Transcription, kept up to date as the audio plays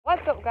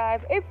What's up, guys?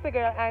 It's the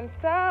girl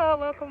Ansel.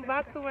 Welcome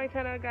back to my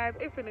channel, guys.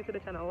 If you're new to the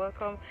channel,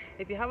 welcome.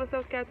 If you haven't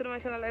subscribed to my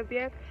channel as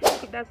yet,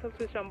 click that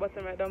subscription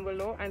button right down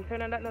below and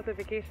turn on that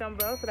notification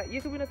bell so that you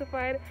can be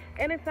notified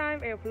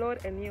anytime I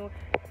upload a new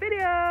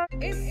video.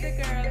 It's the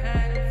girl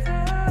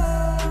Ansel.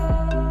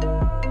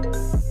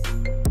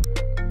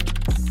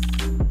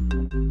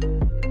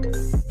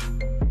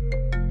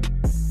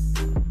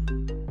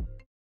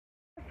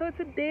 So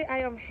today I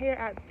am here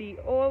at the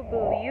Old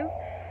Belize.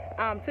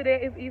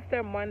 Today is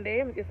Easter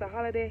Monday. It's a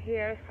holiday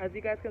here. As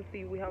you guys can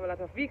see, we have a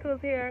lot of vehicles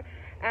here,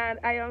 and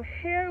I am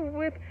here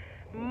with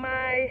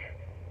my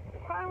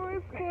primary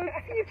school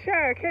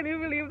teacher. Can you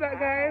believe that,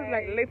 guys?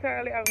 Like,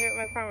 literally, I'm here with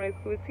my primary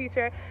school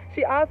teacher.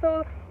 She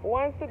also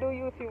wants to do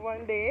YouTube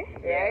one day,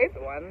 right? Yes,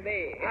 one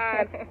day.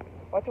 And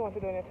what you want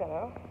to do on your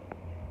channel?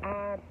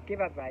 Give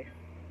advice.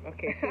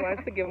 Okay, she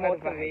wants to give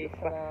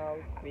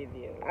motivational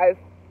videos.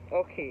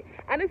 Okay,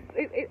 and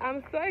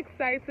I'm so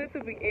excited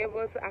to be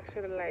able to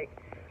actually like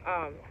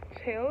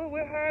chill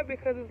with her,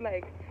 because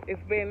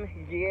it's been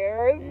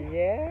years.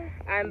 Yes.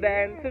 And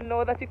then to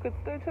know that you could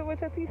still chill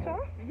with your teacher,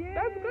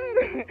 that's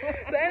good.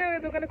 So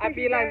anyways, we're gonna take I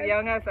feel as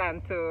young as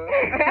I'm too.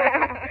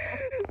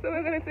 So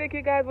we're gonna take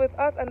you guys with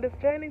us on this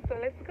journey. So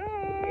let's go.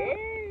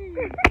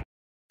 Yay.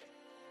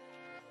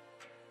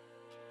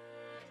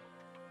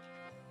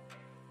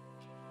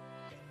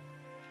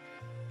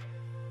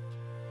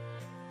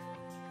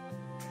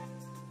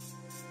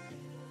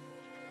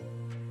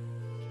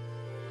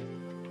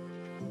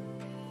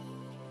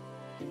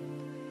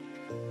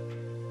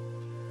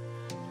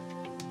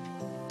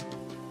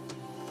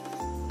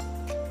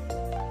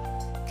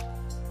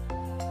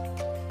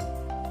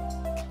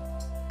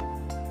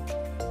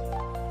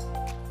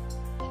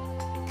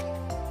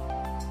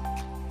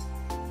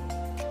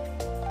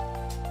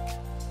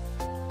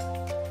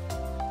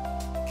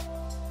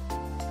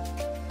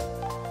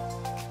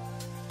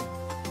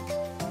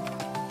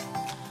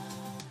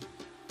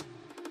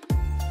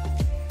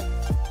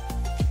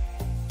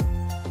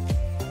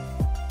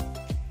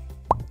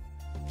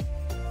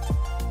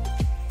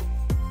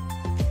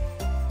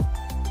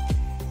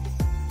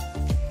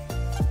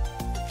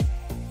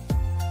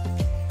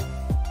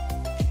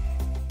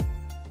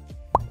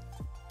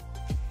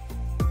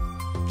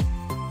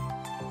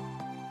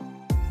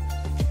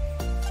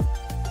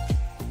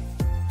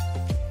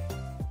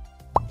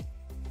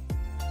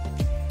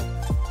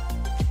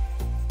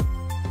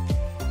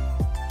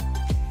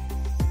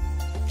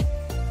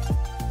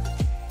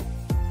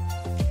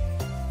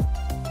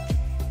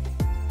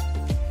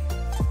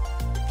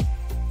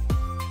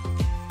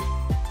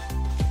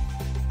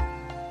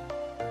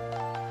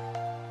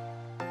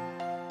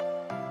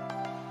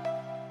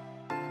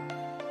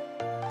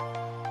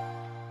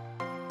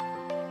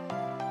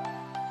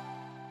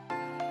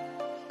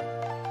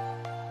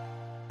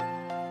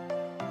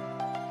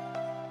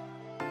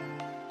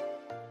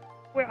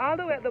 We're all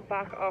the way at the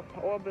back of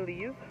our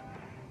Belize.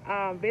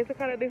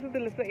 Basically, this is the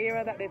little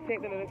area that they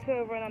take the little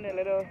children on the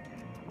little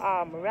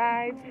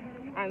rides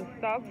and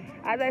stuff.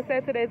 As I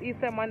said, today is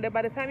Easter Monday.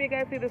 By the time you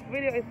guys see this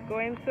video, it's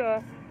going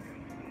to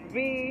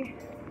be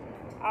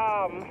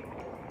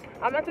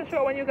I'm not too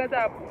sure when you guys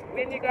are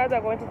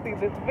going to see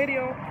this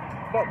video,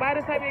 but by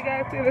the time you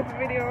guys see this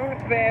video,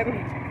 then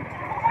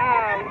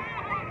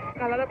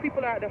a lot of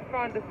people are at the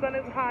front. The sun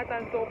is hot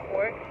and so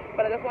forth,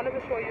 but I just wanted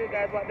to show you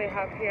guys what they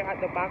have here at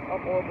the back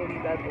of our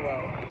Belize as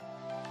well.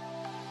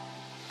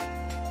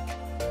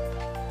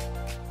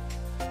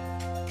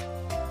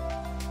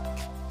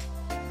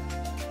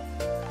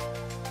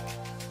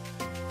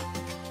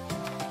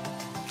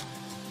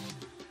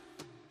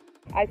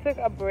 I took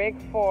a break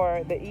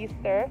for the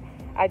Easter.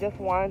 I just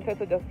wanted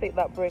to just take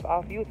that break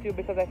off YouTube,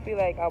 because I feel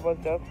like I was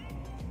just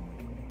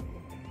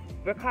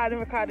recording,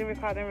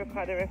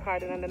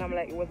 and then I'm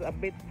like, it was a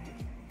bit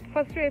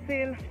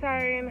frustrating,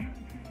 tiring,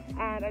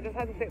 and I just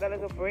had to take that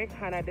little break,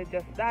 and I did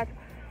just that.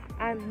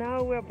 And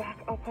now we're back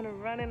up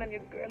and running, and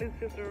your girl is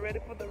just ready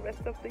for the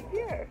rest of the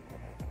year.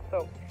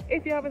 So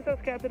if you haven't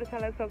subscribed to the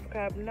channel,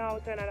 subscribe now,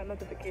 turn on that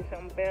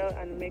notification bell,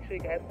 and make sure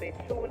you guys stay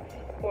tuned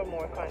for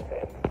more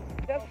content.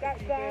 Just got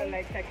done.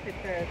 Like take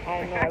pictures.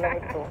 I know, I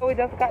love it too. We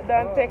just got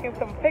done taking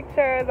some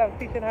pictures. I'm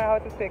teaching her how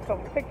to take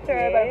some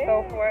pictures and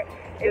so forth.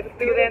 The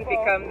student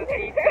becomes the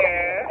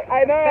teacher.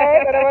 I know,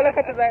 right? But I want to look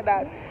at it like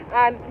that.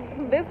 And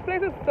this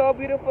place is so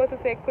beautiful to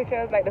take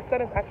pictures. Like, the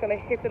sun is actually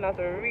hitting us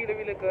really,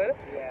 really good.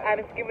 Yeah. And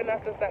it's giving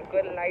us just that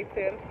good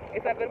lighting.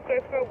 It's a good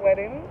place for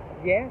weddings.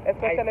 Yes.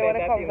 Especially when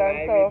it comes down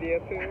to video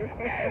too.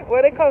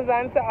 when it comes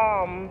down to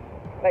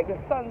like the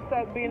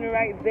sunset being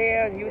right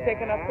there, and you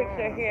taking a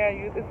picture here,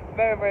 and it's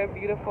very, very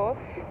beautiful.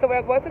 So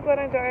we're going to go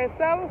and enjoy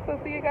ourselves. So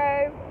see you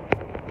guys.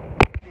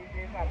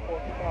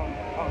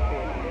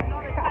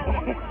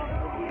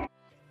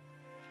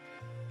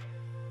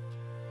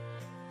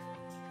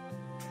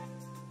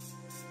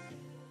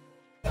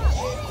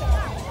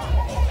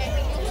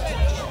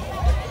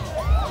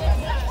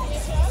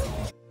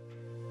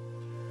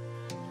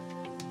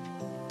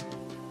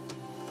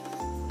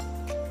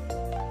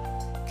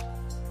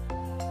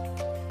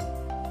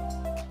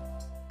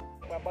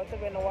 We're about to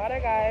go in the water,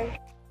 guys.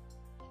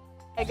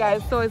 Hey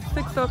guys, so it's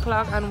 6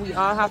 o'clock and we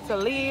all have to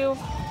leave.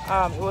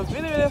 It was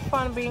really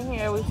fun being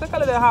here. We took a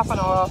little half an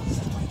hour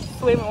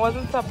swim. It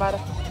wasn't so bad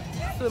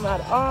swim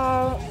at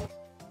all.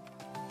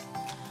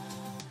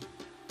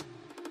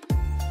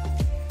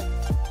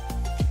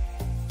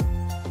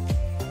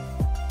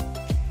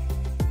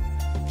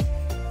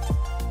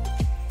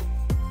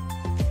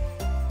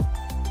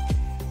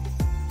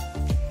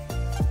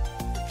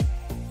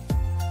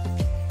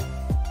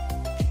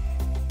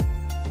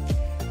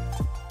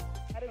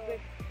 That is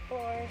it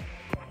for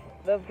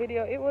the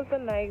video. It was a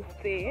nice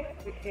day.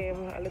 We came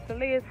a little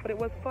late, but it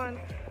was fun.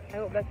 I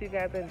hope that you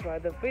guys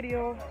enjoyed the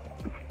video.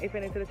 If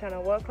you're new to the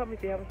channel, welcome.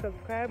 If you haven't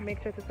subscribed,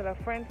 make sure to tell a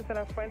friend to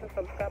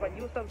subscribe, and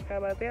you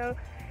subscribe as well.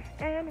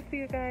 And see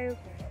you guys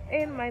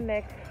in my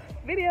next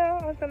video.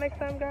 Until next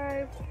time,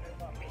 guys.